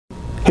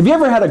Have you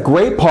ever had a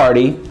great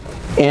party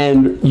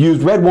and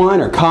used red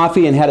wine or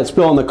coffee and had it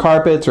spill on the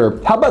carpets?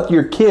 Or how about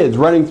your kids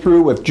running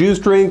through with juice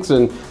drinks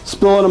and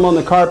spilling them on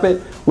the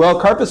carpet? Well,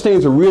 carpet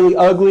stains are really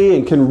ugly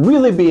and can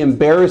really be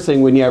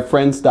embarrassing when you have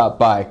friends stop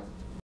by.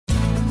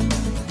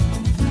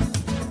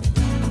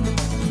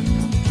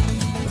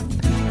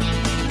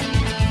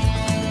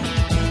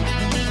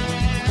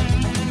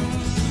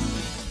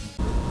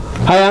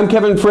 Hi, I'm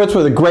Kevin Fritz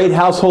with a great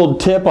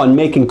household tip on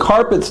making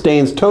carpet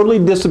stains totally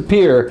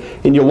disappear,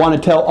 and you'll want to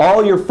tell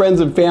all your friends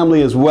and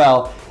family as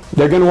well.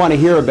 They're going to want to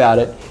hear about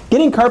it.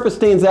 Getting carpet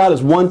stains out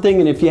is one thing,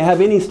 and if you have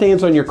any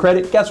stains on your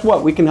credit, guess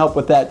what? We can help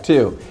with that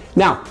too.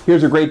 Now,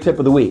 here's a great tip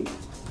of the week.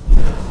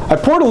 I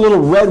poured a little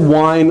red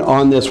wine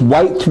on this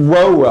white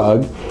throw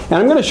rug, and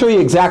I'm going to show you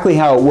exactly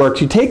how it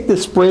works. You take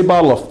this spray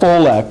bottle of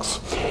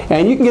Folex,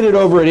 and you can get it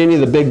over at any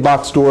of the big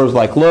box stores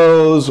like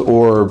Lowe's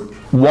or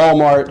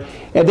Walmart,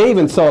 and they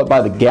even sell it by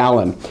the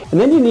gallon.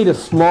 And then you need a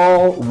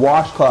small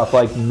washcloth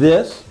like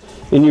this,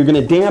 and you're going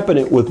to dampen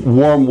it with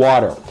warm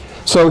water.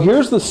 So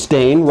here's the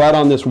stain right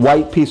on this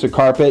white piece of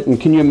carpet,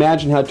 and can you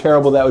imagine how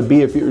terrible that would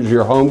be if it was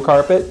your home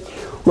carpet?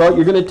 Well,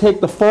 you're going to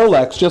take the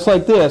Folex just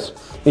like this,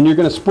 and you're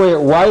going to spray it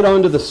right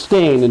onto the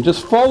stain, and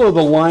just follow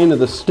the line of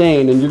the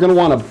stain, and you're going to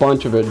want a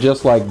bunch of it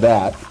just like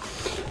that.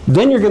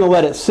 Then you're going to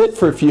let it sit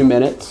for a few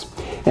minutes,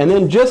 and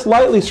then just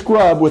lightly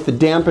scrub with the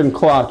dampened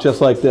cloth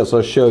just like this.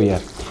 I'll show you.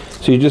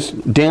 So you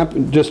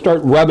just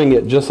start rubbing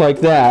it just like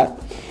that,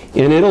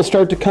 and it'll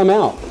start to come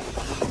out.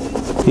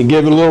 You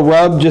give it a little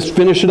rub, just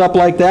finish it up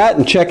like that,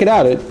 and check it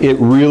out. It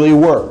really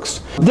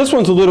works. This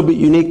one's a little bit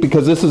unique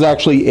because this is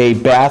actually a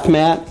bath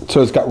mat,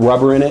 so it's got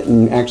rubber in it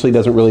and actually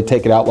doesn't really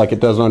take it out like it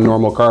does on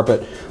normal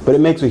carpet, but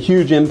it makes a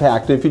huge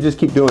impact, and if you just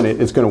keep doing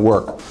it, it's going to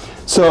work.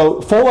 So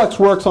Folex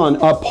works on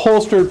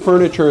upholstered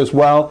furniture as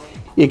well.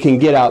 It can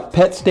get out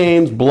pet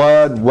stains,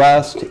 blood,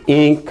 rust,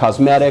 ink,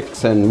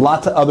 cosmetics, and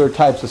lots of other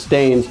types of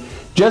stains.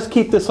 Just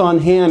keep this on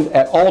hand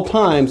at all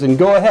times, and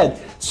go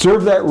ahead,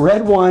 serve that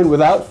red wine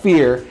without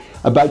fear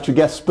about your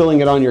guests spilling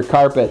it on your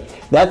carpet.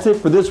 That's it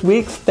for this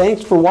week.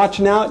 Thanks for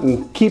watching out,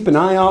 and keep an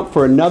eye out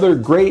for another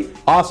great,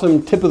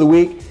 awesome tip of the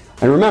week.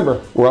 And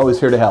remember, we're always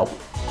here to help.